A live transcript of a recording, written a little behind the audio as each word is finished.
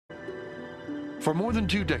For more than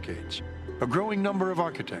 2 decades, a growing number of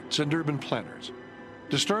architects and urban planners,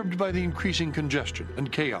 disturbed by the increasing congestion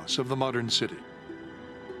and chaos of the modern city,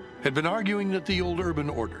 had been arguing that the old urban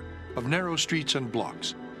order of narrow streets and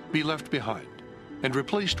blocks be left behind and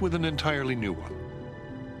replaced with an entirely new one.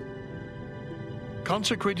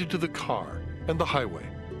 Consecrated to the car and the highway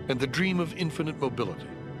and the dream of infinite mobility,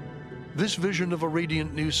 this vision of a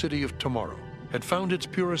radiant new city of tomorrow had found its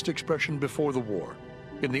purest expression before the war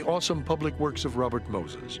in the awesome public works of Robert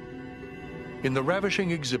Moses, in the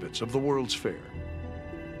ravishing exhibits of the World's Fair,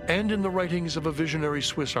 and in the writings of a visionary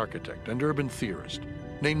Swiss architect and urban theorist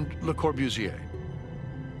named Le Corbusier,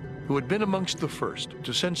 who had been amongst the first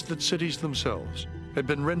to sense that cities themselves had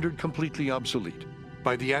been rendered completely obsolete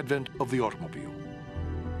by the advent of the automobile.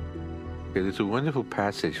 There's a wonderful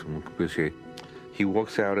passage from Corbusier. He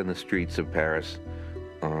walks out in the streets of Paris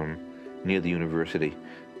near the university,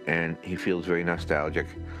 and he feels very nostalgic.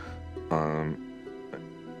 And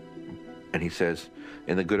he says,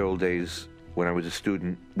 in the good old days, when I was a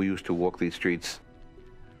student, we used to walk these streets,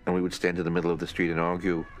 and we would stand in the middle of the street and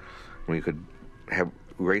argue. We could have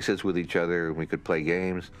races with each other, and we could play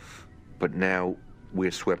games. But now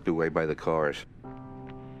we're swept away by the cars.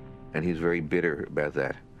 And he's very bitter about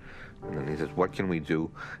that. And then he says, what can we do?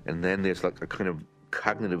 And then there's like a kind of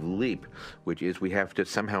cognitive leap, which is we have to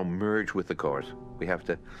somehow merge with the cars. We have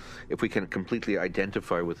to, if we can completely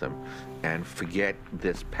identify with them and forget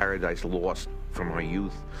this paradise lost from our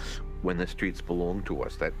youth when the streets belong to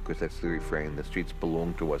us, because that's the refrain, the streets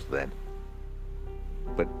belong to us then.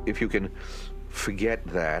 But if you can forget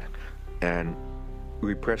that and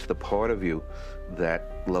repress the part of you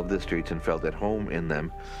that loved the streets and felt at home in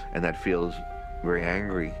them, and that feels very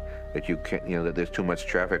angry that you can't, that there's too much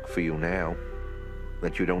traffic for you now,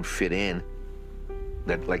 that you don't fit in,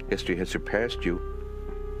 that like history has surpassed you,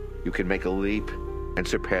 you can make a leap and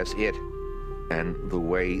surpass it. And the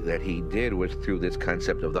way that he did was through this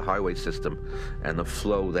concept of the highway system and the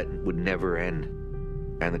flow that would never end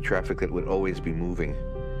and the traffic that would always be moving.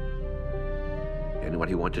 And what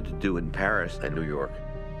he wanted to do in Paris and New York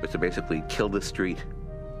was to basically kill the street,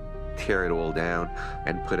 tear it all down,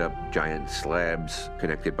 and put up giant slabs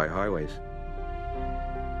connected by highways.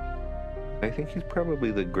 I think he's probably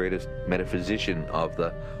the greatest metaphysician of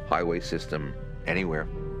the highway system anywhere.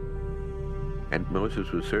 And Moses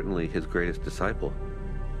was certainly his greatest disciple.